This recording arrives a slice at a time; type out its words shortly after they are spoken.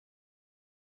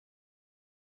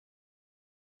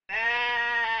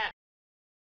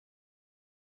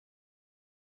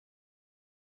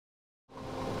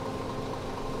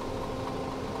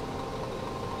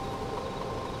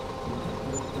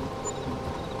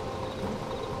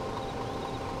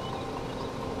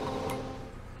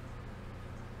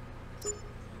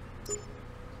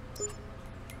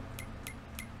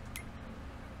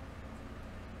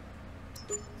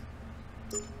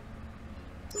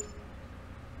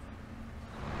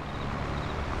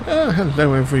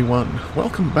Hello everyone,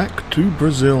 welcome back to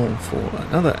Brazil for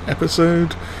another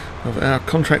episode of our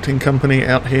contracting company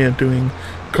out here doing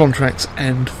contracts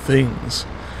and things.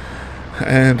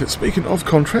 And speaking of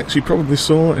contracts, you probably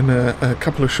saw in a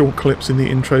couple of short clips in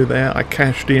the intro there, I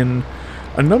cashed in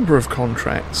a number of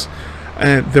contracts.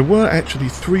 And there were actually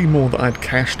 3 more that I'd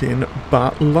cashed in,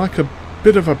 but like a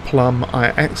bit of a plum, I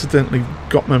accidentally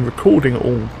got my recording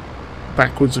all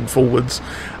backwards and forwards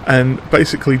and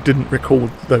basically didn't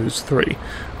record those 3.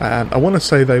 I want to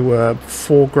say they were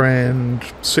 4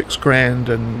 grand, 6 grand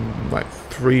and like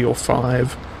 3 or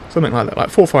 5, something like that, like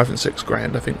 4, 5 and 6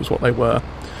 grand I think was what they were.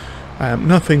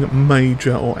 Nothing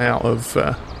major or out of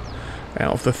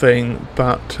the thing,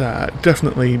 but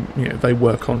definitely, you know, they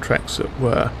were contracts that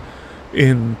were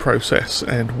in process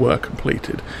and were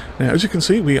completed. Now, as you can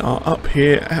see, we are up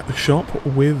here at the shop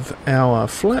with our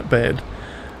flatbed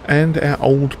and our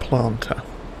old planter.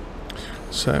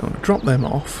 So I'm going to drop them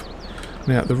off.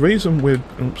 Now the reason we're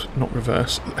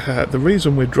the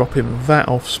reason we're dropping that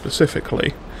off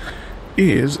specifically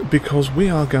is because we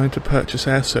are going to purchase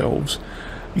ourselves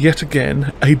yet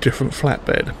again a different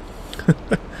flatbed.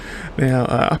 Now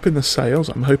up in the sales,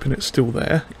 I'm hoping it's still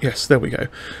there. Yes, there we go.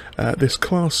 This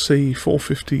Class C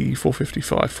 450,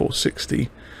 455, 460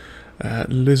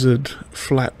 Lizard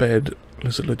flatbed,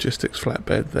 Lizard Logistics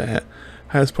flatbed there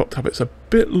has popped up. It's a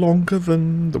bit longer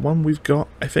than the one we've got,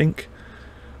 I think,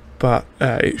 but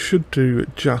it should do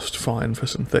just fine for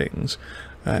some things.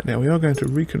 Now we are going to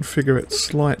reconfigure it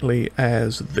slightly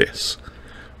as this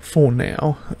for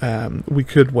now. We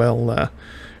could well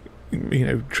you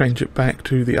know, change it back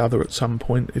to the other at some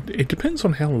point. It depends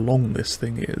on how long this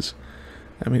thing is.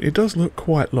 I mean, it does look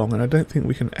quite long, and I don't think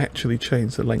we can actually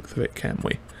change the length of it, can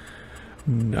we?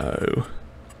 No.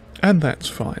 And that's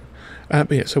fine. But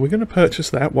yeah, so we're going to purchase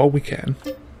that while we can.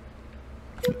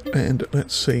 And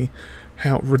let's see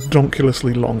how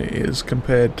redonkulously long it is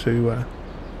compared to...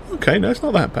 okay, no, it's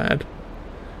not that bad.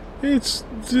 It's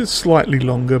slightly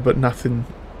longer, but nothing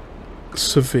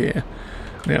severe.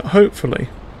 Now, hopefully,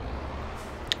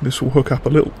 this will hook up a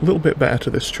little bit better to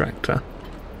this tractor.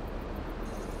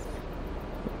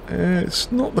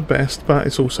 It's not the best, but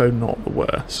it's also not the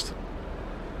worst.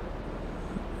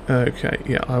 Okay,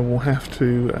 yeah, I will have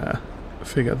to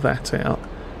figure that out.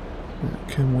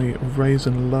 Can we raise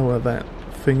and lower that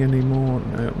thing anymore?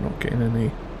 No, I'm not getting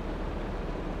any.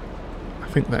 I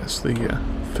think that's the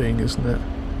thing, isn't it?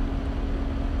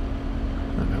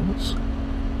 I don't know,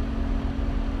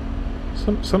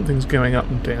 what's... something's going up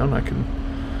and down. I can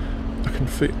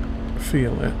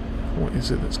feel it. What is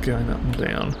it that's going up and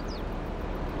down?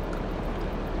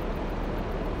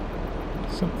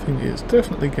 Something is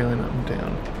definitely going up and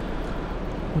down.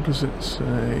 What does it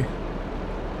say?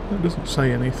 It doesn't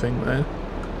say anything there.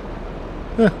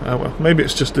 Oh well, maybe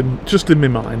it's just in my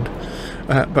mind.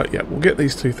 But yeah, we'll get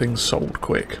these 2 things sold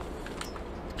quick.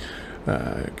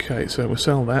 Okay, so we'll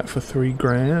sell that for 3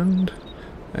 grand,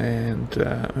 and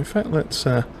in fact, let's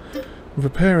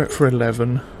repair it for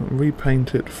 11,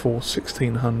 repaint it for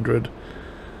 1600,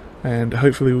 and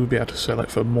hopefully we'll be able to sell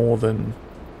it for more than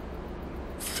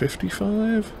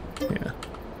 55. Yeah.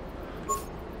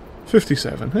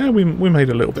 57. Yeah, we made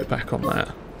a little bit back on that.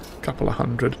 A couple of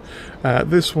hundred.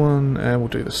 This one we'll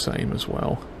do the same as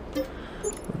well.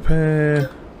 Repair,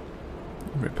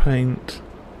 repaint,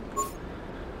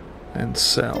 and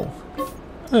sell.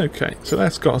 Okay, so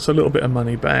that's got us a little bit of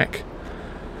money back.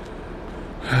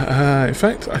 In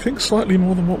fact, I think slightly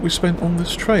more than what we spent on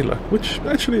this trailer, which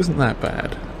actually isn't that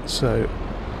bad. So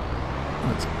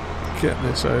let's get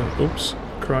this over. Oops.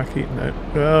 Crikey, no.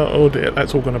 Oh dear,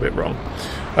 that's all gone a bit wrong.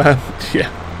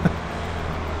 Yeah.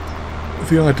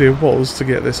 The idea was to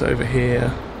get this over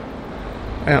here,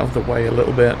 out of the way a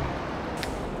little bit,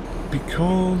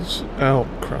 because... oh,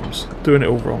 crumbs. Doing it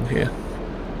all wrong here.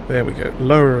 There we go.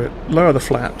 Lower it, lower the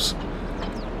flaps,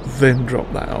 then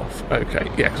drop that off. Okay,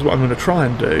 yeah, because what I'm going to try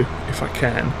and do, if I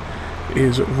can,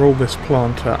 is roll this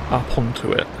planter up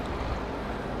onto it.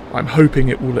 I'm hoping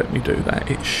it will let me do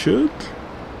that. It should...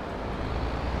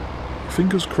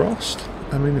 fingers crossed.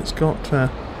 I mean, it's got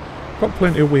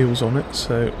plenty of wheels on it,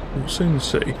 so we'll soon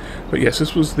see. But yes,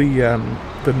 this was the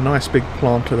nice big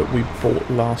planter that we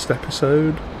bought last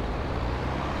episode.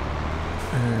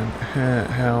 And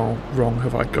how wrong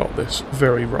have I got this?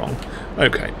 Very wrong.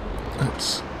 Okay,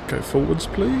 let's go forwards,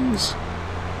 please.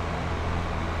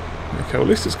 Okay, well, at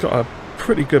least it's got a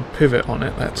pretty good pivot on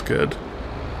it. That's good.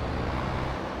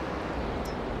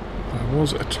 I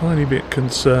was a tiny bit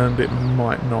concerned it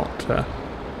might not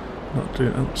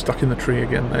do. Oh, stuck in the tree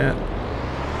again there.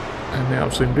 And now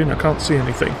I've zoomed in, I can't see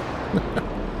anything.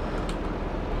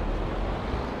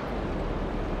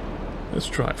 Let's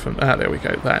try it from... there we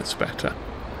go, that's better.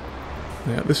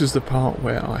 Now this is the part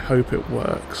where I hope it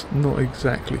works. Not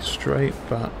exactly straight,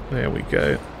 but there we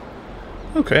go.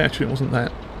 Okay, actually it wasn't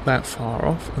that far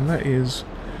off, and that is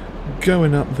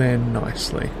going up there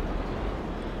nicely.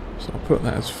 So I'll put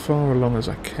that as far along as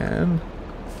I can.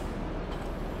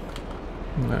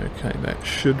 Okay, that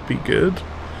should be good.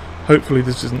 Hopefully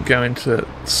this isn't going to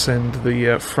send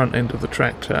the front end of the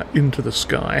tractor into the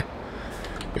sky.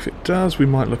 If it does, we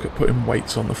might look at putting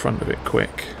weights on the front of it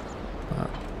quick.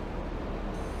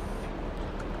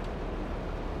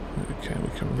 Okay,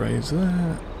 we can raise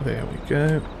that. There we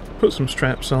go. Put some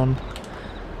straps on.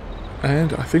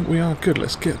 And I think we are good.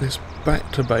 Let's get this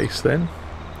back to base then.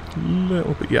 A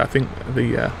little bit. Yeah, I think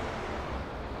the...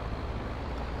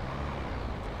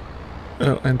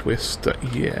 Oh, and we're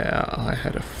yeah, I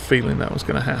had a feeling that was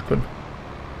going to happen.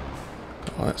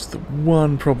 Oh, that's the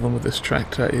one problem with this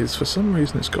tractor, is for some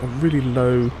reason it's got a really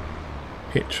low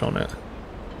hitch on it.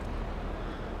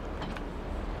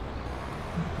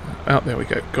 Oh, there we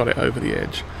go, got it over the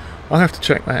edge. I'll have to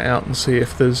check that out and see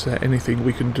if there's anything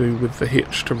we can do with the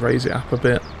hitch to raise it up a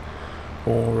bit.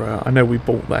 Or, I know we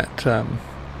bought that,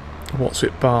 what's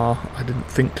it bar, I didn't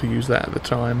think to use that at the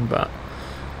time, but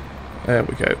there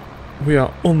we go. We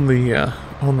are on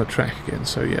the track again,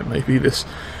 so yeah, maybe this,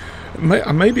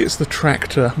 maybe it's the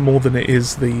tractor more than it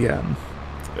is the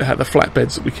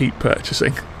flatbeds that we keep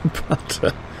purchasing.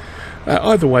 But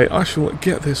either way, I shall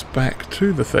get this back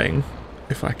to the thing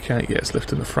if I can. Yeah, it's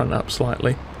lifting the front up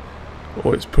slightly,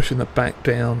 or it's pushing the back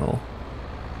down, or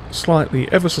slightly,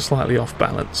 ever so slightly off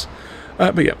balance.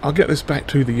 But yeah, I'll get this back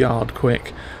to the yard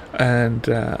quick, and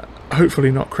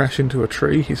hopefully not crash into a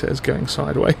tree. He says going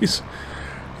sideways.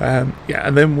 Yeah,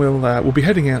 and then we'll be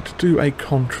heading out to do a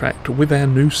contract with our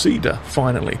new seeder,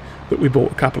 finally, that we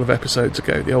bought a couple of episodes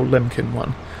ago, the old Lemkin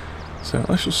one. So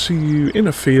I shall see you in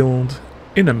a field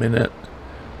in a minute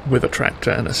with a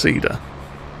tractor and a seeder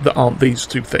that aren't these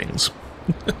two things.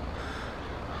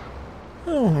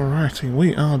 Alrighty,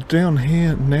 we are down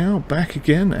here now, back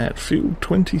again at field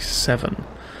 27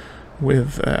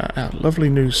 with our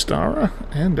lovely new Stara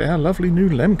and our lovely new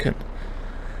Lemkin.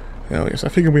 Oh yes, I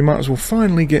figure we might as well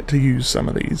finally get to use some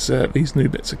of these new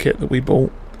bits of kit that we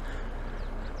bought.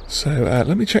 So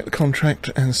let me check the contract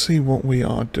and see what we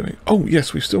are doing. Oh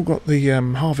yes, we've still got the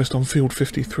harvest on field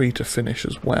 53 to finish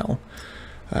as well.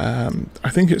 I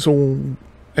think it's all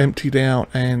emptied out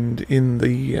and in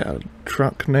the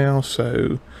truck now,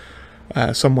 so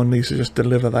someone needs to just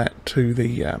deliver that to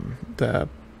the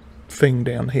thing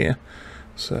down here.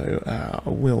 So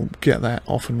we'll get that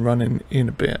off and running in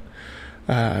a bit.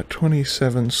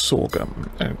 27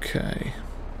 sorghum. Okay,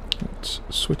 let's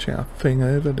switch our thing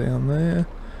over down there.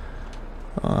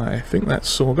 I think that's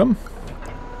sorghum.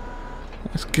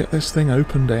 Let's get this thing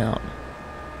opened out.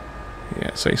 Yeah,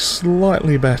 it's a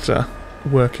slightly better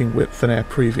working width than our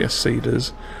previous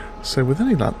seeders, so with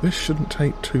any luck this shouldn't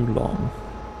take too long.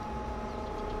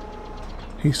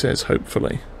 He says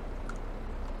hopefully.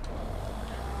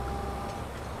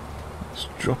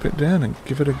 Drop it down and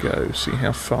give it a go, see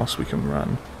how fast we can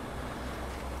run.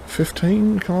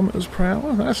 15 kilometers per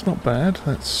hour, that's not bad.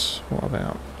 That's, what,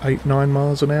 about 8-9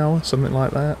 miles an hour, something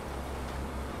like that.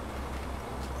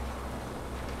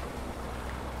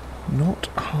 Not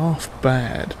half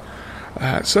bad.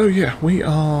 So yeah, we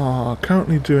are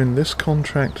currently doing this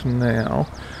contract now,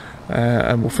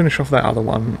 and we'll finish off that other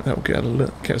one. That'll get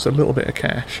us a little bit of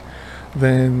cash.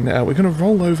 Then we're going to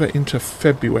roll over into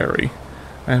February.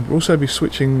 And we'll also be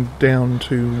switching down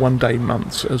to one-day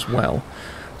months as well,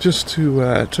 just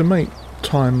to make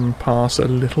time pass a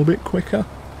little bit quicker,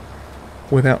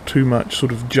 without too much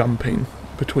sort of jumping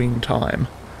between time,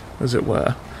 as it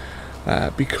were.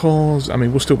 Because, I mean,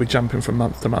 we'll still be jumping from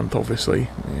month to month, obviously,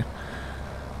 yeah.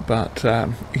 But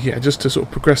yeah, just to sort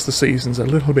of progress the seasons a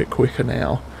little bit quicker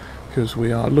now, because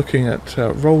we are looking at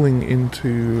rolling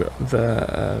into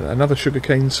another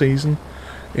sugarcane season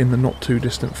in the not too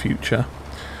distant future.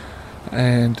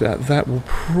 And that will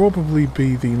probably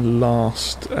be the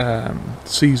last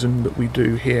season that we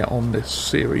do here on this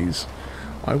series,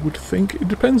 I would think. It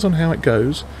depends on how it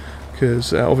goes,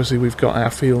 because obviously we've got our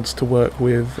fields to work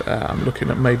with. I'm looking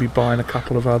at maybe buying a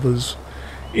couple of others,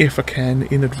 if I can,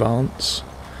 in advance.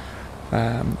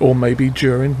 Or maybe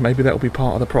during, maybe that will be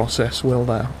part of the process. We'll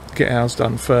get ours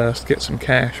done first, get some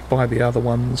cash, buy the other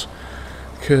ones,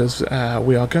 because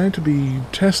we are going to be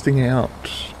testing out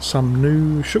some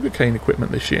new sugarcane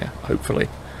equipment this year, hopefully.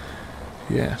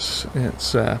 Yes,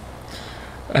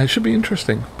 it should be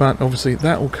interesting, but obviously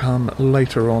that will come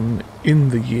later on in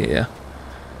the year.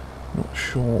 Not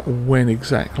sure when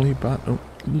exactly, but a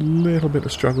little bit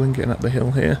of struggling getting up the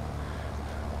hill here.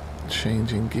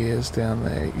 changing gears down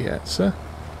there. Yeah, it's a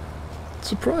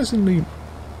surprisingly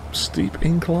steep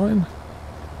incline.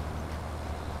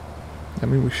 I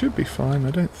mean, we should be fine.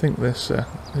 I don't think this...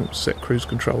 it'll set cruise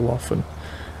control off, and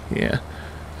yeah.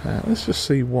 Let's just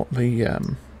see what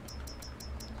the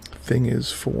thing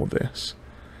is for this.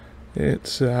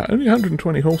 It's only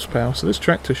 120 horsepower, so this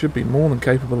tractor should be more than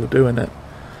capable of doing it.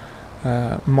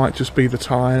 Might just be the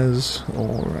tyres,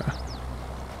 or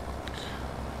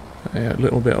a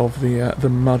little bit of the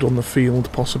mud on the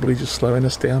field possibly just slowing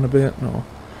us down a bit, or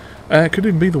it could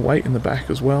even be the weight in the back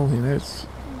as well. You know,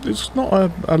 it's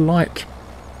not a light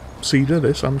seeder,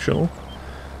 this, I'm sure.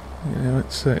 You know,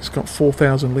 it's got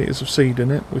 4,000 litres of seed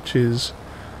in it, which is...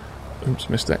 Oops,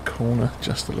 missed that corner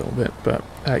just a little bit, but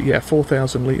yeah,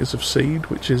 4,000 litres of seed,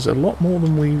 which is a lot more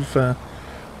than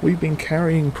we've been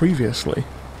carrying previously,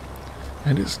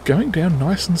 and it's going down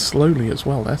nice and slowly as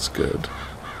well. That's good.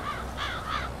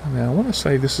 Now I want to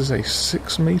say this is a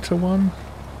 6 metre one,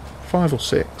 5 or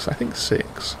 6, I think 6.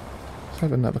 Let's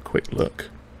have another quick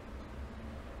look.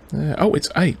 Oh,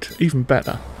 it's 8, even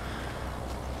better.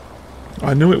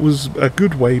 I knew it was a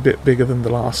good way bit bigger than the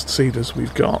last seeders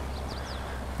we've got,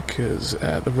 because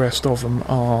the rest of them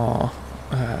are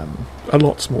a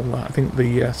lot smaller. I think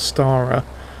the Stara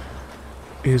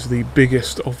is the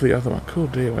biggest of the other one. Oh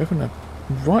dear, we're having a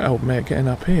right old mare getting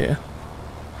up here.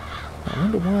 I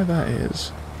wonder why that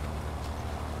is.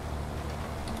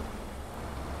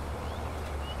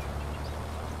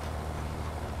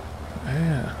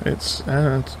 Yeah, it's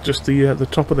just the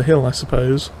top of the hill, I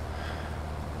suppose.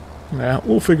 Now,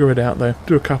 we'll figure it out though.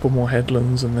 Do a couple more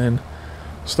headlands and then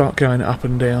start going up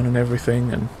and down and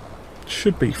everything, and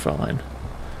should be fine.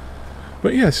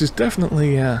 But yeah, this is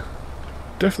definitely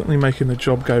making the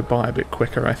job go by a bit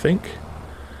quicker, I think.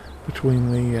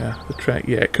 Between the track,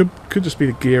 yeah, it could just be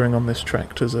the gearing on this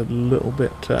tractor's a little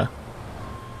bit. Yeah,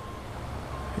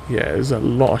 there's a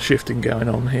lot of shifting going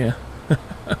on here.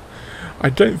 I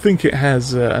don't think it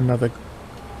has another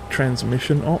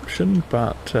transmission option,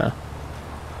 but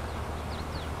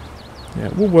yeah,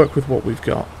 we'll work with what we've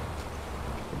got.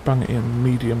 Bung it in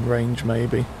medium range,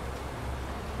 maybe.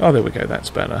 Oh, there we go, that's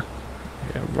better.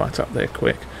 Yeah, right up there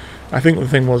quick. I think the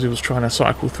thing was he was trying to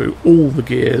cycle through all the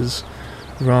gears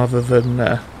rather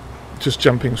than just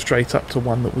jumping straight up to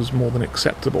one that was more than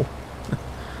acceptable.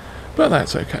 But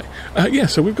that's okay. Yeah,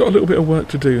 so we've got a little bit of work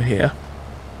to do here.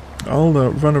 I'll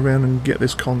run around and get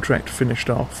this contract finished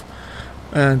off,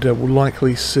 and we'll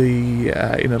likely see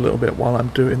in a little bit while I'm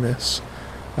doing this.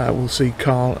 We'll see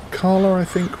Carla, I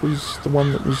think, was the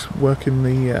one that was working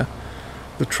the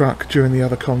truck during the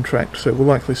other contract, so we'll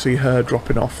likely see her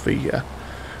dropping off the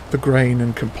grain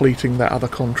and completing that other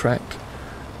contract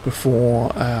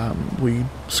before we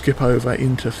skip over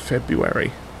into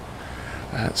February.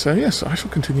 So yes, I shall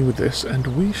continue with this,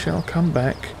 and we shall come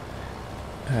back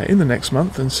in the next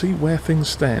month and see where things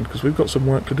stand, because we've got some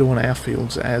work to do on our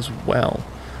fields as well.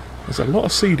 There's a lot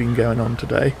of seeding going on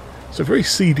today. It's a very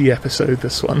seedy episode,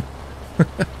 this one.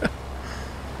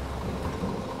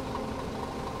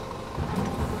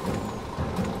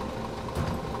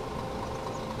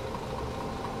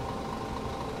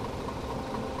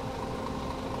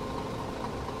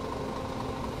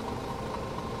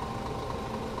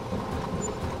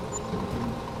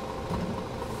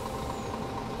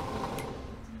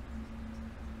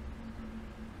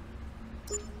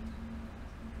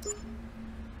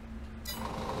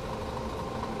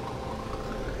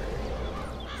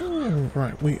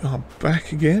 Right, we are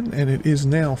back again, and it is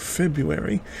now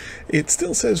February. It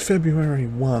still says February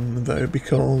 1, though,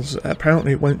 because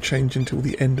apparently it won't change until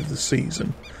the end of the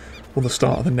season, or the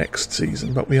start of the next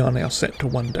season, but we are now set to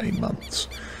one-day months.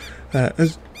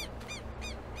 As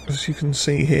you can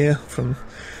see here from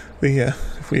the,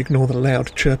 if we ignore the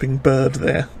loud chirping bird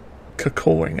there,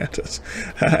 cawing at us,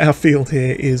 our field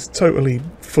here is totally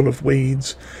full of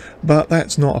weeds, but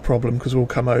that's not a problem, because we'll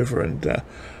come over and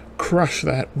crush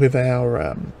that with our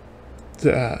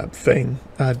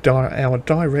our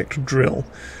direct drill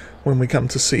when we come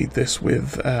to seed this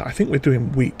with, I think we're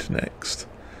doing wheat next.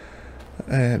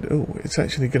 And, oh, it's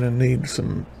actually going to need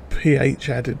some pH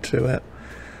added to it,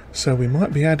 so we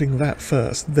might be adding that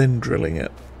first, then drilling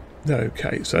it.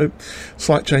 Okay, so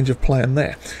slight change of plan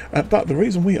there. But the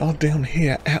reason we are down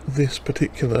here at this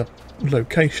particular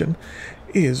location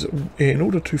is in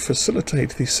order to facilitate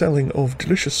the selling of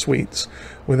delicious sweets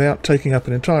without taking up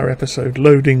an entire episode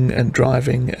loading and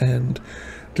driving and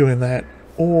doing that,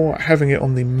 or having it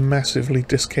on the massively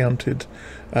discounted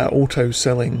auto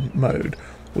selling mode.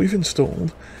 We've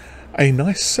installed a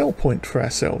nice sell point for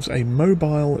ourselves, a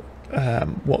mobile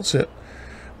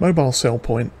mobile sell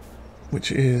point,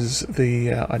 which is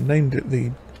the I named it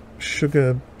the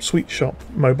Sugar Sweet Shop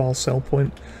mobile sell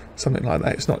point, something like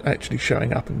that. It's not actually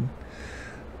showing up and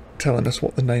telling us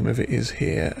what the name of it is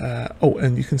here. Oh,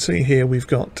 and you can see here we've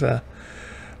got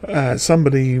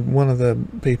somebody, one of the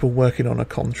people working on a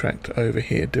contract over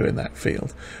here doing that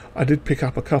field. I did pick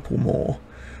up a couple more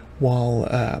while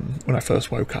when I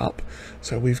first woke up.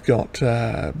 So we've got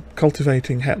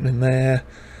cultivating happening there,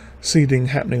 seeding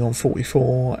happening on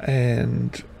 44,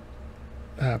 and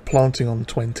planting on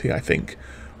 20, I think,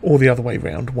 or the other way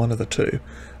round, one of the two.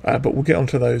 But we'll get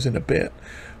onto those in a bit.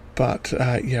 But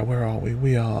yeah, where are we?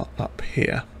 We are up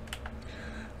here.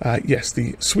 Yes,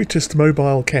 the sweetest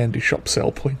mobile candy shop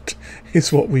sell point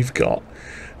is what we've got.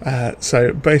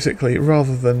 So basically,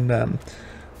 rather than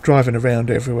driving around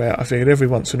everywhere, I figured every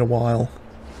once in a while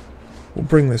we'll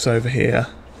bring this over here.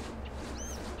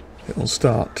 It'll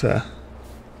start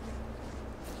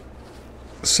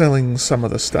selling some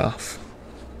of the stuff.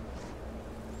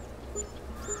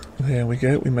 There we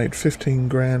go, we made 15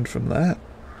 grand from that.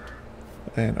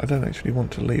 And I don't actually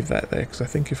want to leave that there, because I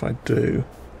think if I do,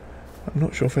 I'm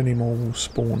not sure if any more will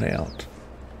spawn out.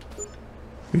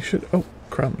 We should... oh,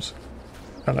 crumbs.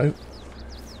 Hello.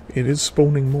 It is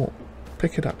spawning more.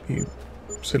 Pick it up, you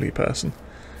silly person.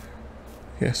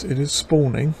 Yes, it is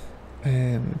spawning,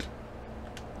 and...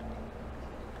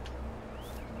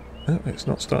 oh, it's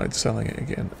not started selling it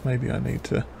again. Maybe I need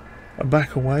to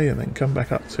back away and then come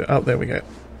back up to... oh, there we go.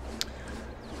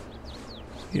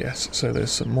 Yes, so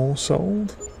there's some more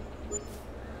sold.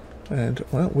 And,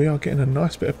 well, we are getting a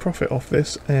nice bit of profit off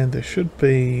this, and there should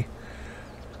be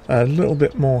a little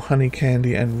bit more honey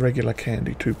candy and regular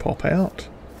candy to pop out.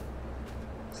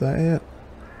 Is that it?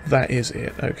 That is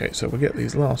it. Okay, so we'll get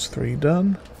these last 3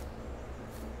 done.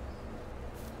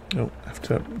 Oh, have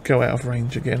to go out of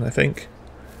range again, I think.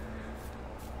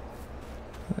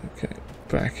 Okay,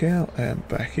 back out and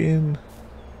back in.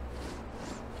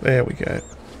 There we go.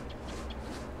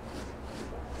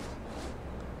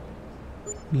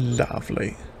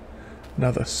 Lovely.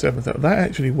 Another 7. That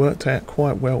actually worked out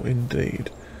quite well indeed.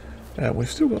 We've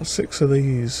still got 6 of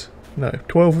these. No,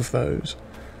 12 of those.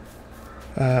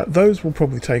 Those will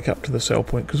probably take up to the sell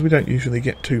point, because we don't usually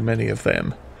get too many of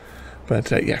them.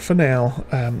 But yeah, for now,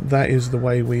 that is the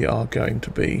way we are going to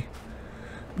be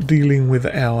dealing with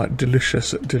our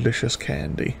delicious, delicious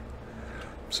candy.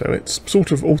 So it's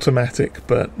sort of automatic,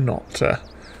 but not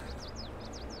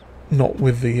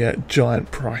with the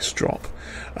giant price drop.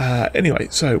 Anyway,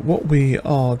 so what we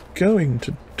are going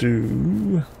to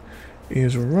do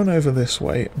is run over this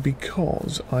way,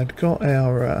 because I'd got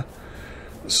our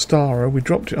starer. We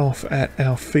dropped it off at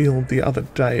our field the other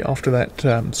day after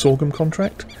that sorghum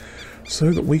contract,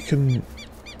 so that we can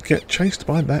get chased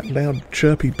by that loud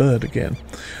chirpy bird again,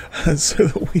 so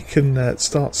that we can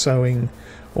start sowing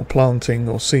or planting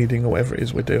or seeding or whatever it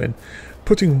is we're doing,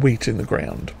 putting wheat in the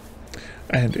ground.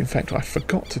 And in fact, I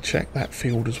forgot to check that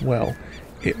field as well.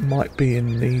 It might be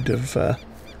in need of a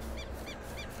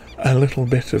little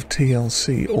bit of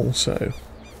TLC also.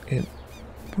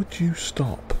 Would you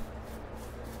stop?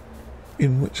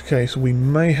 In which case we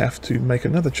may have to make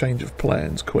another change of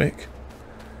plans quick.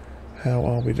 How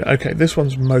are we doing? Okay, this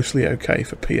one's mostly okay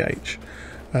for pH.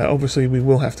 Obviously we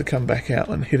will have to come back out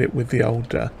and hit it with the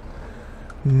old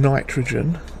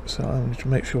nitrogen. So I need to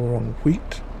make sure we're on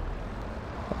wheat.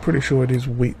 I'm pretty sure it is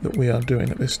wheat that we are doing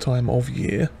at this time of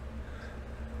year.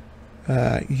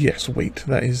 Yes, wheat.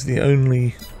 That is the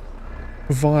only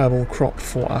viable crop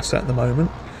for us at the moment,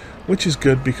 which is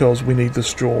good because we need the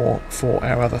straw for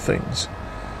our other things.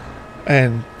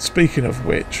 And speaking of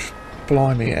which,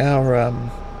 blimey, our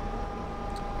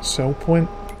sell point,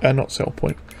 not sell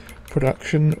point,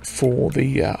 production for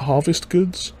the harvest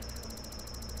goods.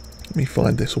 Let me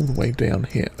find this all the way down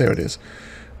here. There it is.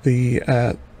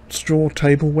 The straw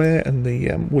tableware and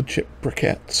the wood chip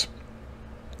briquettes.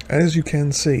 As you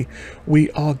can see,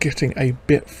 we are getting a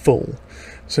bit full,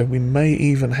 so we may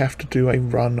even have to do a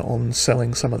run on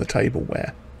selling some of the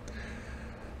tableware.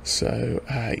 So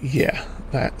yeah,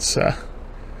 that's oh,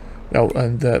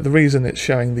 and the reason it's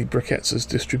showing the briquettes as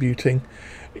distributing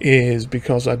is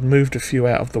because I'd moved a few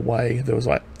out of the way. There was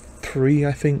like 3,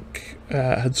 I think,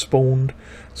 had spawned,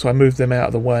 so I moved them out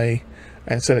of the way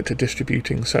and set it to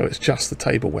distributing, so it's just the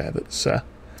tableware that's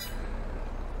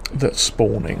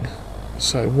spawning.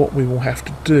 So what we will have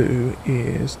to do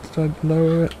is... did I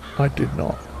lower it? I did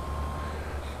not.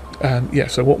 Yeah,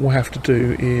 so what we'll have to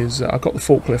do is... I've got the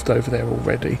forklift over there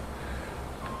already,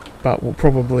 but we'll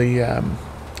probably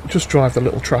just drive the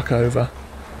little truck over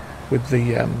with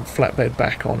the flatbed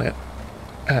back on it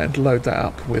and load that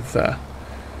up with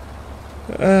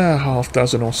half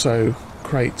dozen or so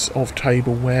crates of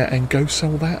tableware and go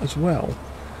sell that as well.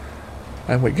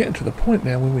 And we're getting to the point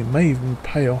now when we may even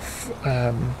pay off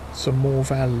some more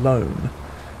of our loan,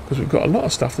 because we've got a lot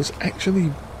of stuff that's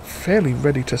actually fairly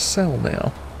ready to sell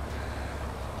now.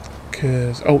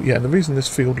 Because, oh yeah, the reason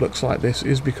this field looks like this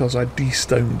is because I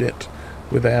de-stoned it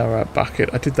with our bucket.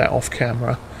 I did that off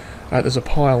camera. There's a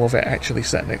pile of it actually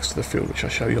sat next to the field, which I'll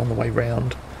show you on the way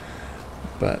round.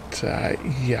 But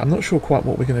yeah, I'm not sure quite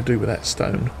what we're going to do with that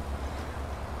stone.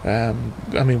 I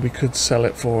mean, we could sell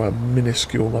it for a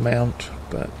minuscule amount,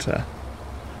 but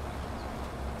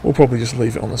we'll probably just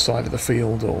leave it on the side of the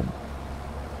field or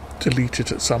delete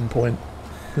it at some point.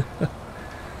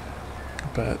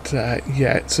 But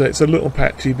yeah, it's a little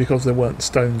patchy because there weren't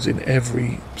stones in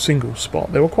every single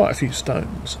spot. There were quite a few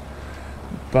stones,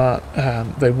 but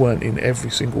they weren't in every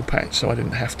single patch, so I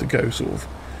didn't have to go sort of...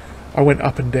 I went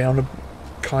up and down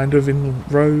kind of in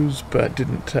rows, but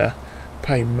didn't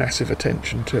pay massive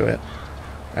attention to it.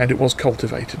 And it was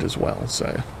cultivated as well,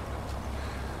 so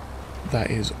that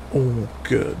is all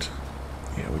good.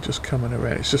 Yeah, we're just coming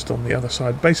around. It's just on the other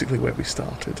side, basically where we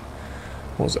started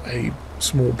was a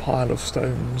small pile of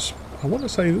stones. I want to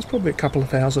say there's probably a couple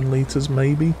of 1,000 litres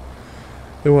maybe.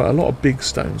 There were a lot of big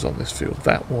stones on this field.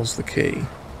 That was the key.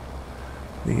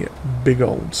 The big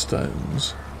old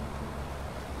stones.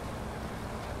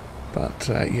 But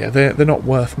yeah, they're not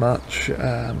worth much.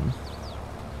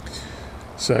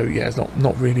 So yeah, it's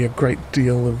not really a great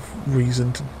deal of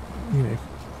reason to, you know,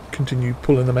 continue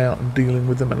pulling them out and dealing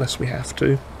with them unless we have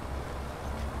to.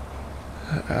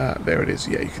 There it is.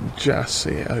 Yeah, you can just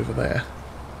see it over there,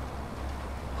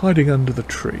 hiding under the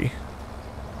tree.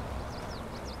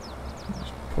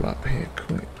 Let's pull up here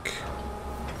quick.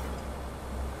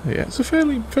 Yeah, it's a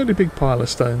fairly big pile of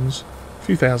stones, a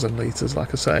few 1,000 litres,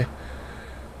 like I say.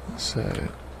 So,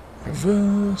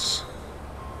 reverse.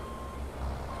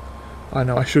 I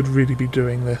know I should really be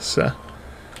doing this.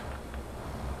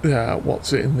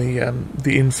 What's it in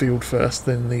the infield first,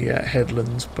 then the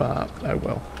headlands, but oh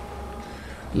well.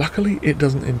 Luckily, it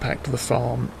doesn't impact the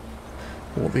farm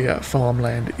or the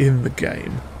farmland in the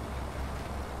game,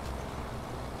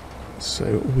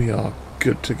 so we are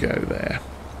good to go there.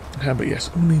 But yes,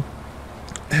 only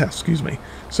excuse me.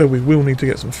 So we will need to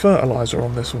get some fertilizer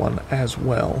on this one as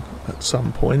well at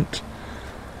some point.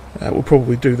 We'll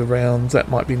probably do the rounds. That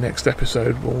might be next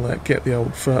episode. We'll get the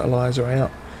old fertilizer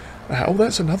out. Oh,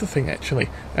 that's another thing actually.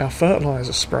 Our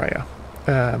fertilizer sprayer,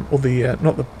 or the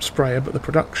not the sprayer but the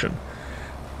production,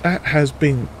 that has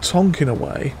been tonking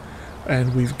away,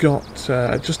 and we've got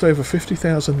just over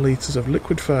 50,000 litres of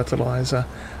liquid fertiliser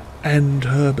and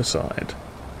herbicide.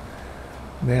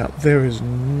 Now, there is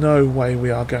no way we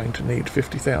are going to need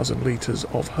 50,000 litres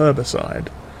of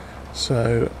herbicide,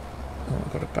 so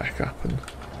I've got to back up and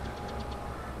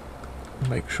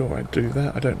make sure I do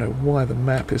that. I don't know why the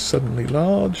map is suddenly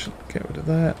large. Get rid of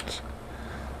that.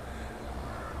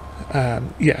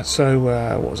 Yeah, so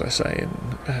what was I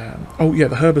saying? Oh yeah,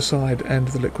 the herbicide and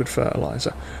the liquid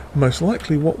fertiliser. Most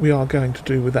likely what we are going to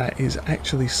do with that is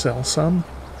actually sell some.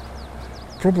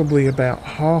 Probably about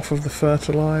half of the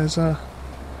fertiliser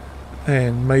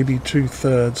and maybe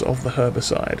 2/3 of the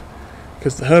herbicide.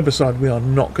 Because the herbicide we are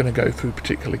not going to go through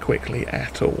particularly quickly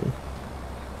at all.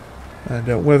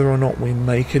 And whether or not we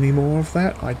make any more of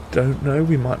that, I don't know.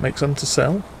 We might make some to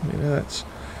sell. You know,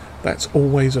 that's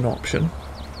always an option.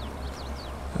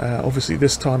 Obviously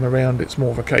this time around it's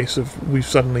more of a case of we've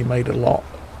suddenly made a lot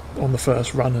on the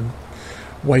first run and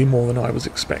way more than I was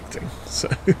expecting. So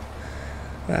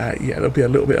yeah, there'll be a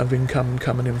little bit of income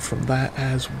coming in from that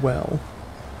as well.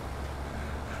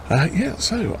 Yeah,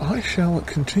 so I shall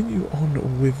continue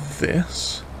on with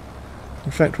this.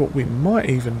 In fact, what we might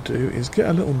even do is get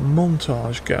a little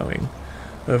montage going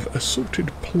of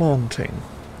assorted planting.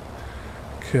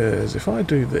 Because if I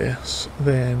do this,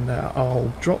 then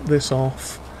I'll drop this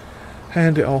off,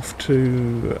 hand it off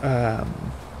to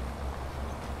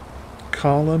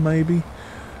Carla maybe.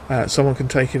 Someone can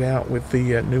take it out with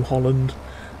the New Holland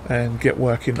and get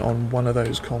working on one of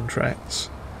those contracts.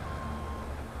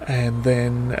 And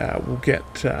then we'll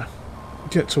get to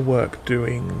work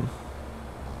doing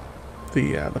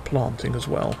the planting as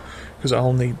well, because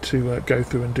I'll need to go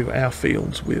through and do our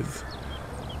fields with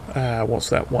what's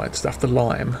that white stuff, the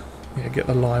lime. Yeah, get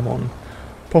the lime on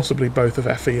possibly both of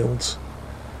our fields.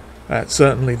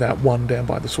 Certainly that one down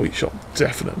by the sweet shop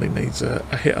definitely needs a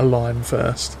hit of lime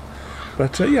first.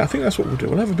 But yeah, I think that's what we'll do.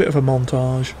 We'll have a bit of a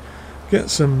montage, get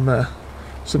some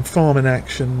farming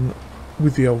action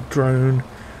with the old drone.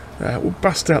 We'll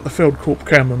bust out the FeldCorp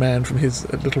cameraman from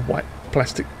his little white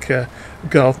plastic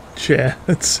garden chair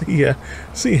and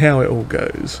see how it all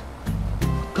goes.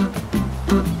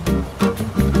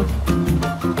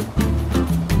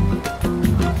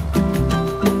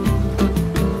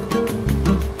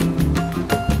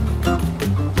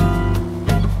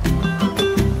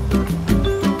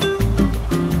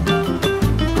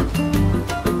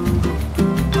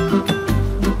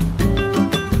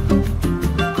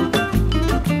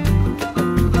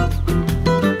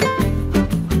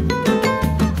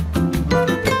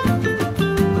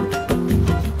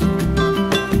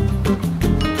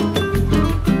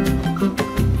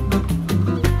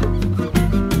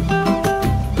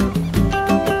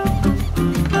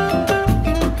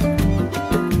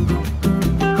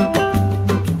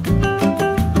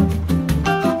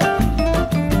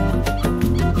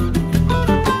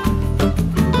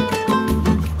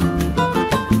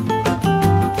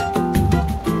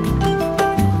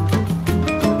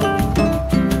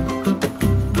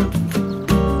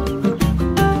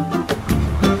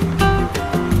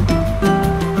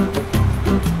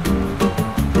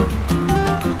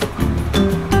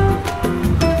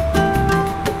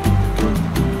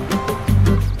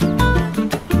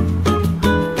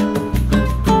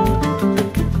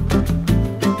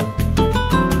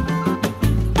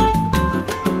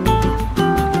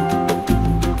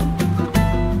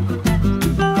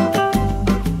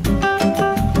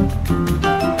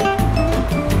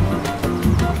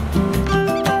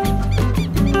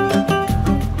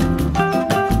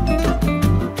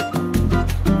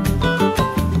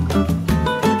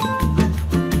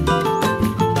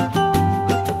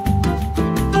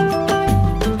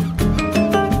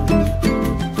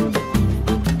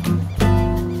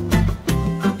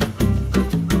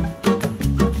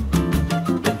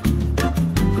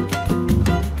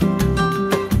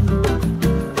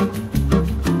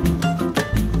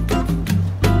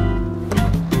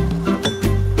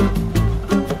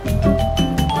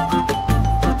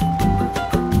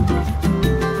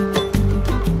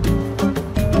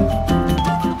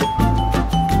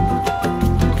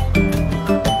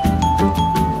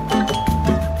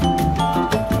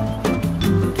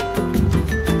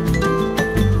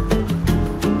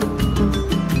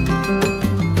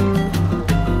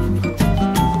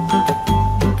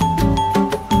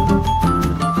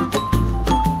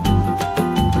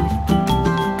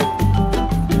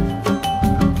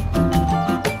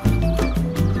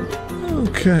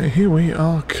 Okay, here we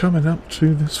are coming up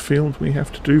to this field we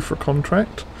have to do for a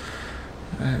contract.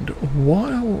 And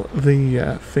while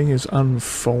the thing is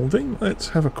unfolding, let's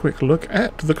have a quick look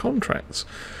at the contracts.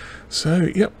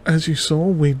 So, yep, as you saw,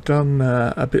 we've done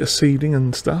a bit of seeding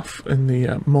and stuff in the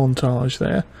montage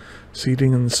there.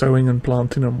 Seeding and sowing and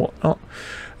planting and whatnot.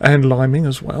 And liming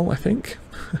as well, I think.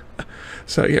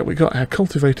 So, yeah, we got our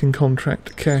cultivating contract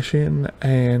to cash in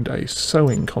and a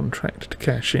sowing contract to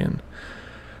cash in.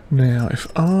 Now, if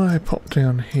I pop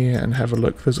down here and have a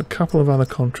look, there's a couple of other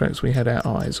contracts we had our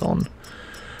eyes on.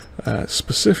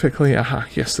 Specifically,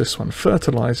 yes, this one,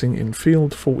 fertilizing in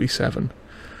field 47.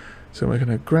 So we're going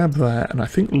to grab that, and I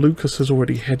think Lucas has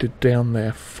already headed down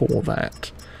there for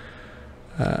that.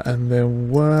 And there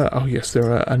were, oh yes, there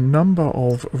are a number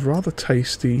of rather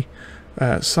tasty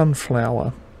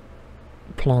sunflower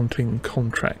planting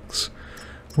contracts,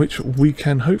 which we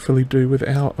can hopefully do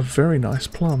without a very nice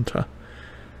planter.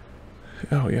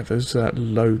 Oh yeah, there's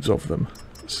loads of them.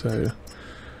 So,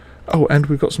 oh, and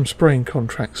we've got some spraying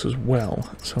contracts as well.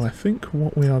 So I think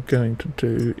what we are going to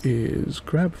do is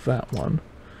grab that one,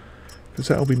 because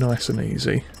that'll be nice and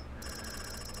easy.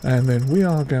 And then we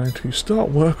are going to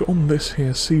start work on this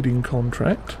here seeding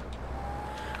contract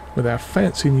with our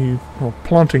fancy new, well,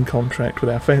 planting contract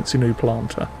with our fancy new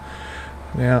planter.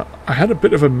 Now, I had a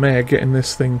bit of a mare getting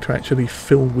this thing to actually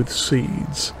fill with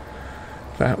seeds.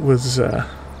 That was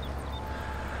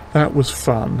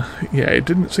fun. Yeah, it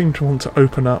didn't seem to want to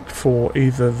open up for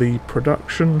either the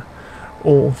production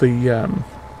or the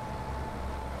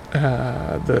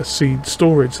seed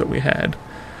storage that we had,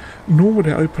 nor would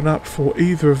it open up for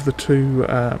either of the two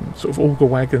sort of auger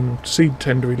wagon seed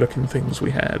tendery looking things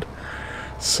we had.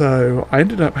 So I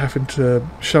ended up having to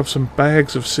shove some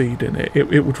bags of seed in it.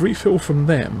 It would refill from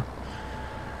them.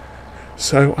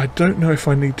 So I don't know if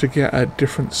I need to get a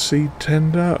different seed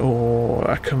tender or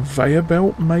a conveyor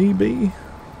belt maybe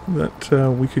that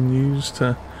we can use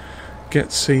to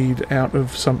get seed out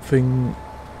of something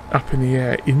up in the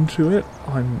air into it.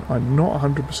 I'm not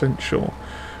 100% sure.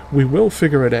 We will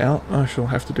figure it out. I shall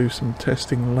have to do some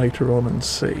testing later on and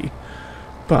see.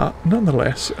 But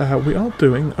nonetheless, we are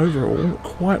doing overall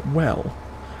quite well,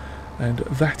 and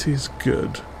that is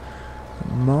good.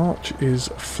 March is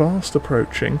fast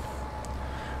approaching.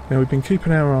 Now, we've been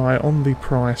keeping our eye on the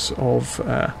price of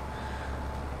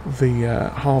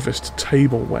the harvest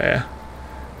tableware,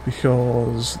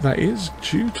 because that is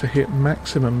due to hit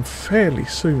maximum fairly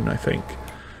soon, I think.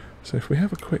 So if we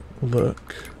have a quick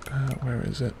look, where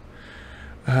is it?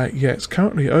 Yeah, it's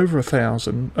currently over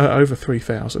 1,000, over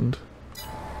 3,000.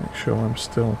 Make sure I'm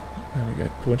still, there we go,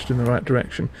 pointed in the right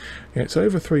direction. Yeah, it's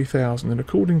over 3,000, and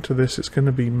according to this, it's going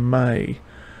to be May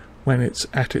when it's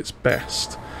at its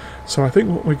best. So I think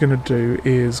what we're going to do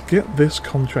is get this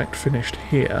contract finished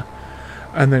here,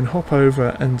 and then hop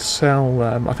over and sell,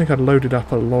 I think I'd loaded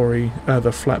up a lorry, the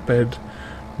flatbed,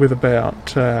 with about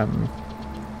 10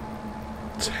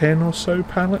 or so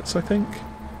pallets, I think.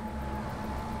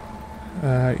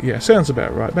 Yeah, sounds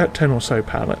about right, about 10 or so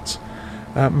pallets.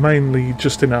 Mainly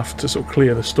just enough to sort of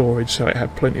clear the storage so it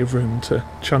had plenty of room to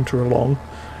chunter along.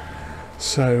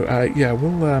 So, yeah,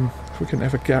 we'll, if we can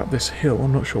ever get up this hill,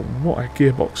 I'm not sure what our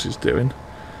gearbox is doing.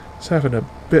 It's having a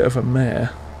bit of a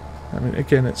mare. I mean,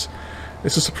 again, it's a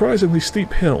surprisingly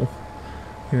steep hill.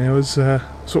 You know, as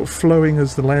sort of flowing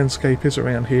as the landscape is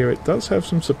around here, it does have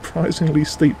some surprisingly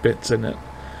steep bits in it.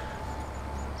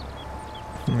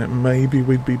 And maybe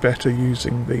we'd be better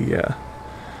using the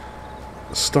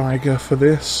Steiger for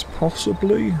this,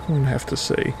 possibly. We'll have to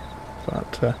see.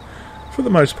 But for the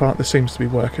most part, this seems to be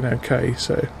working okay,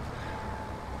 so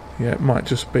yeah, it might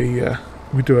just be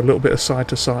we do a little bit of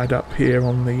side-to-side up here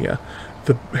on the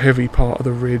heavy part of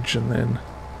the ridge, and then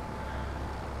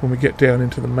when we get down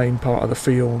into the main part of the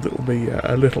field, it'll be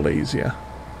a little easier.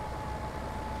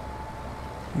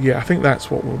 Yeah, I think that's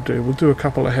what we'll do. We'll do a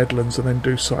couple of headlands and then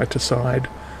do side-to-side,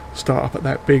 start up at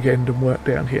that big end and work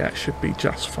down here. It should be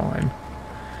just fine.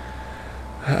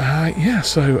 Yeah,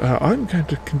 so I'm going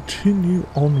to continue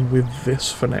on with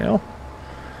this for now.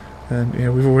 And yeah,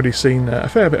 we've already seen a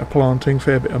fair bit of planting,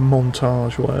 fair bit of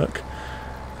montage work,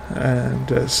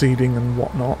 and seeding and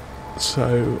whatnot.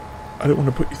 So I don't want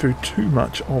to put you through too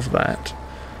much of that.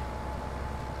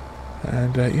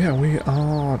 And yeah, we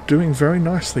are doing very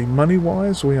nicely.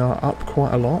 Money-wise, we are up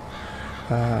quite a lot.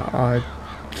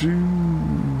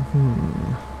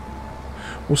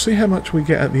 We'll see how much we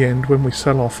get at the end when we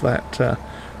sell off that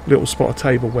little spot of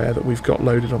tableware that we've got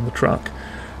loaded on the truck,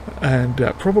 and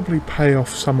probably pay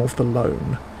off some of the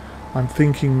loan. I'm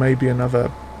thinking maybe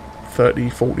another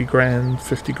 30, 40 grand,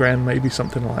 50 grand, maybe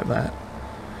something like that.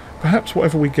 perhaps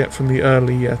whatever we get from the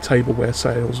early tableware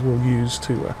sales we'll use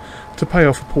to pay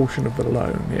off a portion of the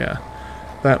loan. Yeah,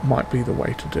 that might be the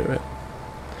way to do it.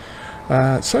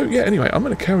 So yeah, anyway, I'm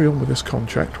going to carry on with this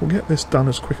contract. We'll get this done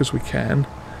as quick as we can,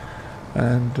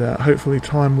 and hopefully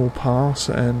time will pass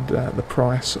and the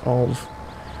price of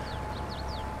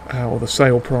or the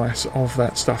sale price of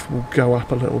that stuff will go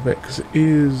up a little bit, because it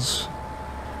is,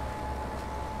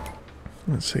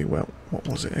 let's see, well, what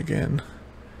was it again?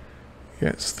 Yeah,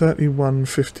 it's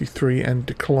 31.53 and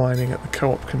declining at the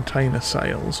co-op container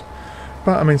sales.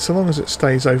 But I mean, so long as it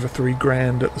stays over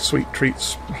 £3,000 at the Sweet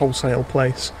Treats wholesale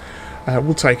place,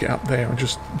 we'll take it up there and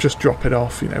just drop it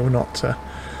off. You know, we're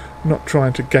not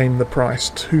trying to game the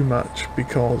price too much,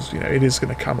 because, you know, it is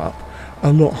going to come up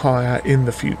a lot higher in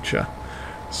the future.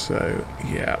 So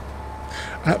yeah.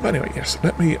 But anyway, yes,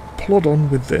 let me plod on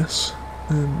with this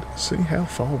and see how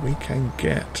far we can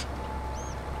get.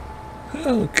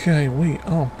 Okay, we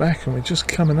are back, and we're just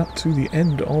coming up to the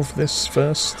end of this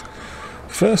first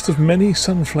of many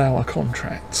sunflower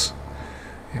contracts.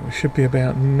 Yeah, we should be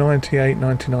about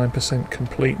 98-99%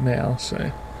 complete now,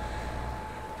 so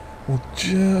we'll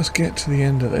just get to the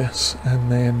end of this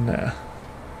and then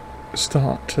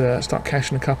start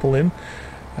cashing a couple in.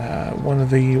 One of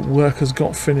the workers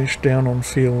got finished down on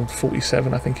field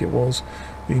 47, I think it was,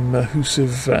 the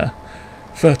Mahusive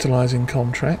fertilizing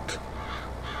contract.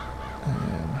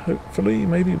 And hopefully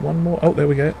maybe one more. Oh, there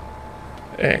we go.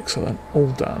 Excellent,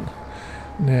 all done.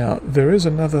 Now, there is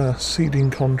another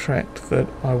seeding contract that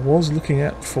I was looking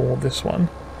at for this one.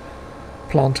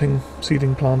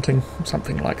 Seeding, planting,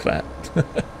 something like that.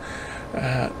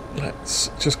 Let's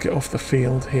just get off the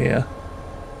field here.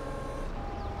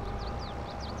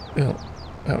 Oh,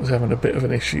 that was having a bit of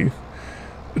an issue.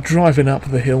 Driving up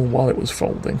the hill while it was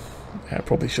folding. I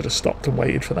probably should have stopped and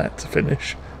waited for that to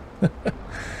finish.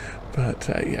 But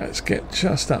yeah, let's get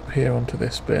just up here onto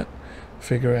this bit,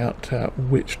 figure out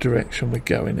which direction we're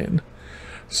going in.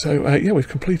 So yeah, we've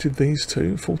completed these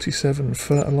two, 47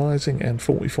 fertilizing and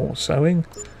 44 sowing.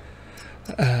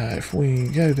 If we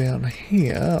go down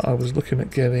here, I was looking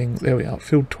at getting, there we are,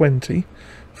 field 20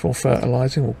 for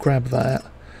fertilizing. We'll grab that.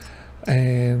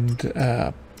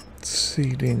 And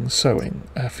seeding, sowing,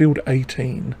 field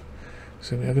 18.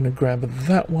 So we are going to grab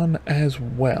that one as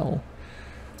well.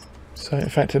 So in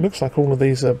fact, it looks like all of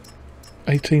these are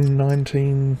 18,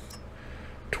 19,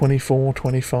 24,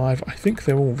 25. I think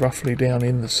they're all roughly down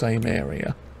in the same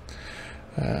area.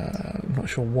 I'm not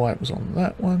sure why it was on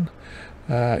that one.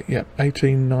 Yeah,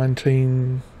 18,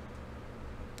 19,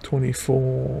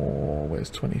 24, where's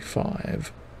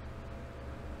 25?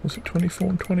 Was it 24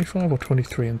 and 25 or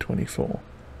 23 and 24?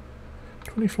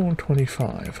 24 and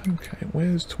 25. Okay,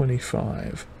 where's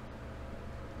 25?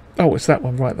 Oh, it's that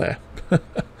one right there.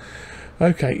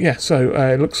 Okay, yeah, so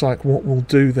it looks like what we'll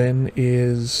do then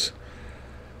is...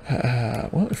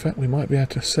 well, in fact, we might be able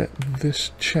to set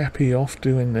this chappie off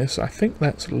doing this. I think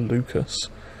that's Lucas.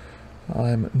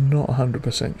 I'm not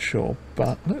 100% sure,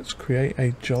 but let's create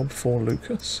a job for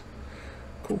Lucas.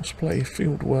 Courseplay,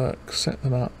 field work, set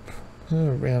them up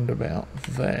around about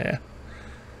there.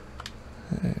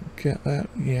 And get that,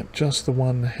 yep, just the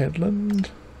one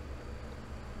headland.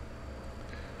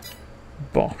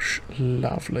 Bosh,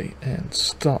 lovely, and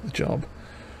start the job.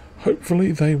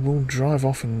 Hopefully they will drive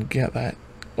off and get that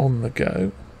on the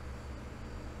go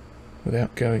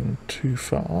without going too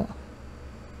far.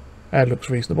 That looks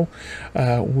reasonable.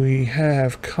 We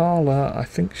have Carla. I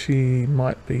think she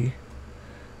might be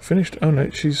finished. Oh no,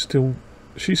 she's still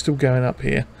going up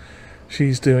here.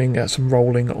 She's doing some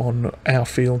rolling on our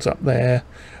fields up there,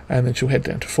 and then she'll head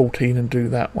down to 14 and do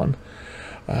that one.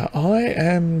 I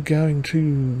am going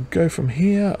to go from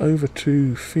here over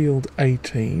to field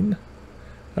 18.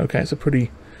 Okay, it's a pretty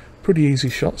easy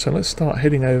shot, so let's start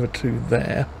heading over to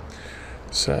there.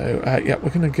 So yeah,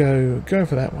 we're going to go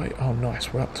over that way. Oh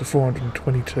nice, we're up to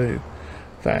 422.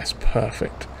 That's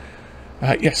perfect.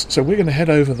 Yes, so we're going to head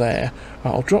over there.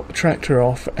 I'll drop the tractor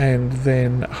off and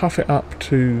then huff it up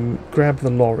to grab the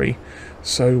lorry,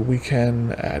 so we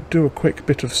can do a quick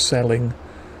bit of selling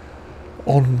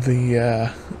on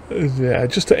the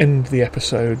just to end the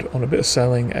episode on a bit of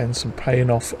selling and some paying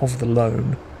off of the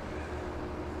loan.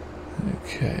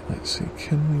 Okay, let's see,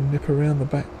 can we nip around the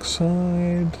back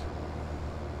side?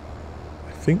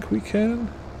 I think we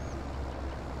can.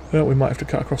 Well, we might have to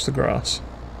cut across the grass.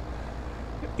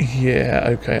 Yeah,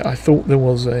 okay, I thought there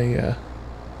was a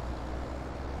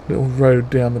little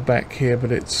road down the back here,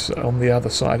 but it's on the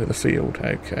other side of the field.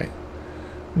 Okay,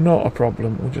 not a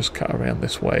problem, we'll just cut around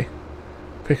this way.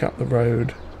 Pick up the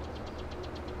road.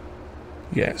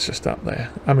 Yeah, it's just up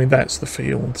there. I mean, that's the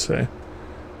field, so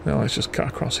Now let's just cut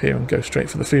across here and go straight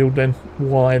for the field then.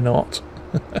 Why not?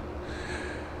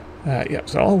 Yeah,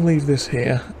 so I'll leave this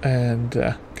here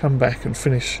and come back and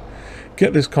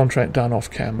get this contract done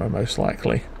off camera most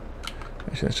likely.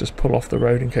 Actually, let's just pull off the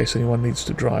road in case anyone needs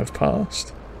to drive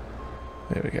past.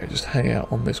 There we go, just hang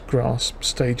out on this grass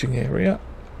staging area.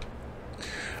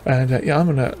 And yeah,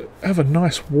 I'm going to have a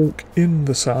nice walk in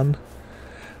the sun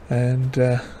and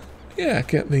yeah,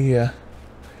 get the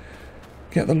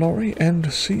lorry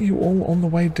and see you all on the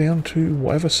way down to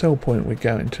whatever sell point we're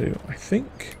going to. I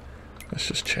think, let's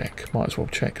just check, might as well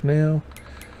check now.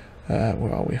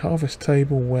 Where are we? Harvest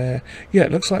table where, yeah,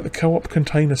 it looks like the co-op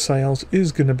container sales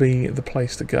is going to be the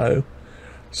place to go.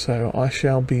 So I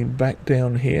shall be back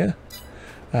down here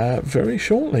very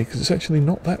shortly, because it's actually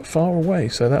not that far away,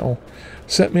 so that'll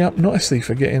set me up nicely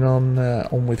for getting on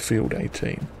with Field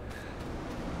 18.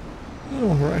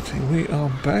 Alrighty, we are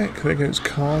back. There goes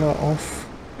Carla off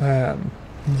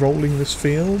rolling this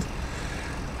field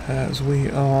as we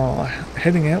are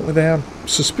heading out with our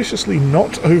suspiciously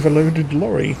not overloaded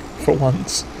lorry for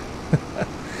once.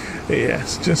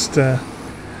 Yes, just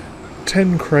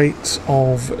 10 crates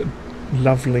of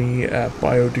lovely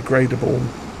biodegradable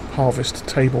harvest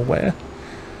tableware,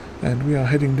 and we are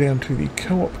heading down to the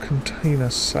co-op container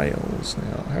sales.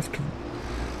 Now I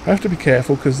have to be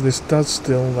careful because this does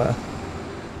still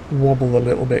wobble a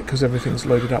little bit because everything's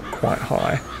loaded up quite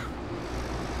high.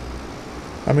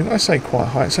 I mean, I say quite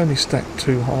high, it's only stacked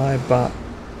too high, but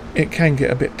it can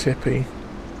get a bit tippy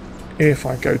if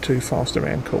I go too fast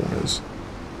around corners.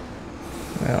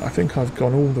 Now, I think I've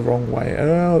gone all the wrong way.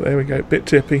 Oh, there we go, bit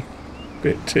tippy.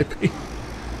 Bit tippy.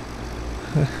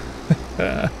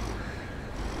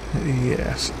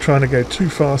 Yes, trying to go too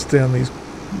fast down these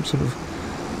sort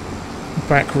of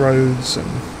back roads, and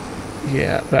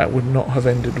yeah, that would not have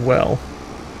ended well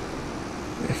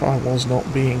if I was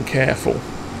not being careful.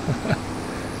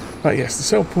 But yes, the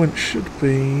sell point should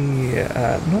be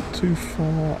not too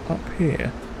far up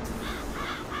here.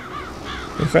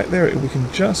 In fact, there we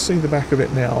can just see the back of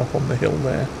it now up on the hill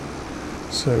there.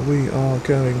 So we are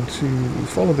going to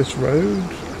follow this road.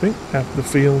 I think the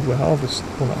field we're not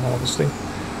harvesting.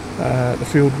 The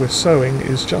field we're sowing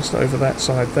is just over that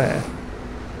side there.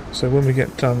 So when we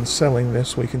get done selling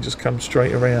this, we can just come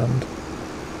straight around,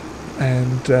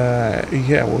 and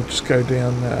yeah, we'll just go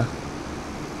down.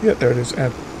 Yeah, there it is.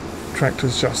 Our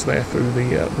tractor's just there through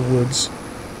the woods.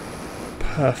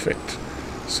 Perfect.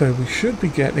 So we should be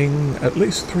getting at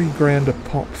least $3 a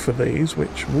pop for these,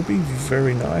 which will be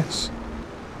very nice.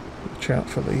 Watch out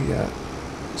for the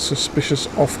suspicious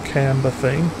off-camber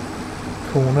thing.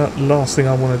 Corner. Last thing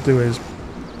I want to do is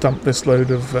dump this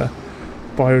load of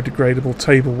biodegradable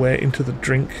tableware into the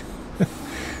drink.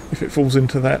 If it falls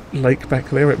into that lake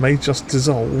back there, it may just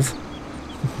dissolve.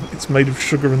 It's made of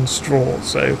sugar and straw,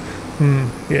 so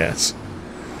yes.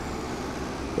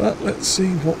 But let's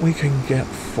see what we can get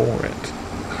for it.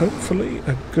 Hopefully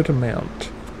a good amount.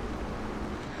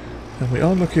 And we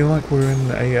are looking like we're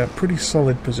in a pretty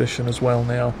solid position as well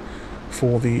now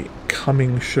for the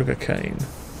coming sugarcane.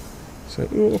 So,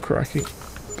 oh crikey,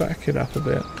 back it up a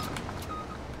bit.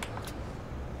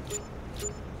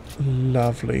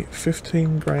 Lovely.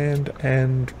 15 grand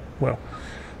and, well,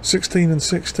 16 and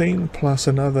 16 plus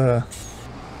another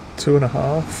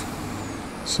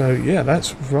 2.5. So yeah,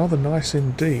 that's rather nice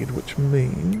indeed, which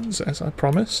means, as I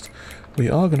promised, we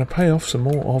are going to pay off some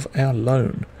more of our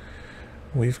loan.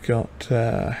 We've got,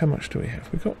 how much do we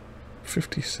have? We've got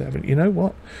 57. You know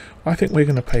what? I think we're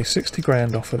going to pay 60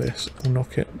 grand off of this. We'll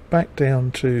knock it back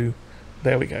down to,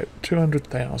 there we go,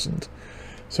 200,000.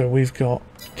 So we've got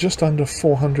just under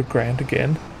 400 grand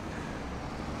again.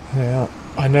 Now,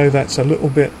 I know that's a little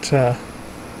bit,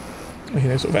 you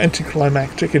know, sort of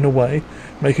anticlimactic in a way,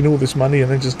 making all this money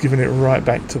and then just giving it right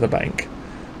back to the bank.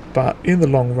 But in the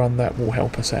long run, that will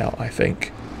help us out, I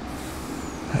think.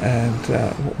 And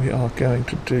what we are going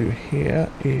to do here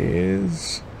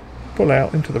is pull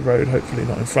out into the road, hopefully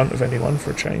not in front of anyone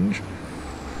for a change.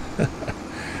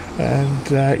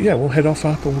 And yeah, we'll head off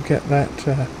up and we'll get that.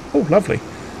 Oh, lovely.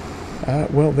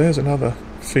 Well, there's another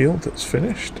field that's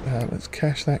finished. Let's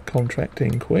cash that contract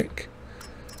in quick.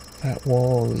 That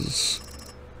was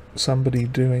somebody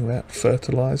doing that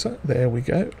fertilizer. There we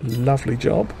go. Lovely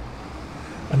job.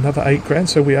 Another 8 grand.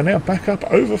 So we are now back up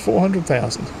over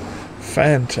 400,000.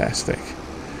 Fantastic.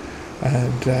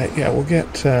 And yeah, we'll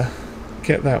get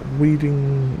that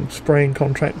weeding, spraying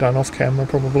contract done off camera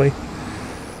probably,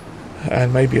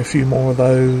 and maybe a few more of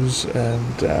those,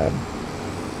 and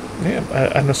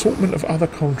yeah, an assortment of other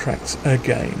contracts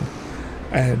again.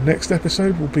 And next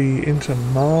episode will be into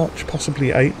March,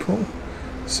 possibly April.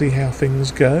 See how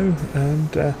things go,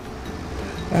 and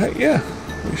yeah,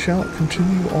 we shall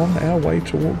continue on our way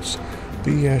towards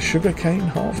the sugarcane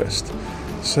harvest.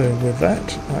 So with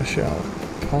that, I shall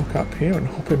park up here and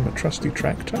hop in my trusty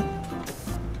tractor.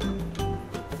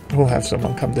 We'll have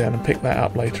someone come down and pick that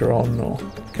up later on, or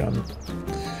go and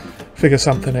figure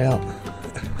something out.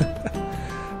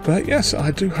 But yes,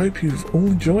 I do hope you've all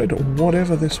enjoyed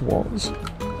whatever this was.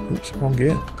 Oops, wrong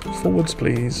gear. Forwards,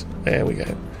 please. There we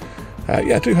go.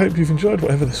 Yeah, I do hope you've enjoyed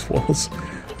whatever this was.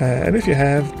 And if you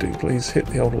have, do please hit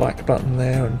the old like button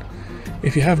there. And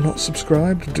if you have not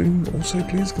subscribed, do also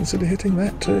please consider hitting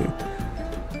that too.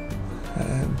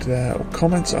 And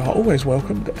comments are always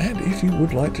welcomed. And if you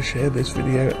would like to share this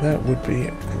video, that would be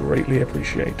greatly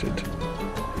appreciated.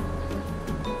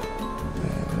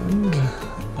 And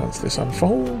once this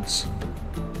unfolds,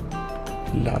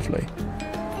 lovely.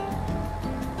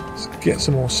 Let's get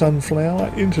some more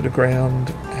sunflower into the ground,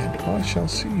 and I shall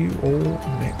see you all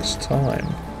next time.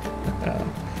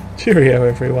 Cheerio,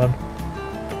 everyone.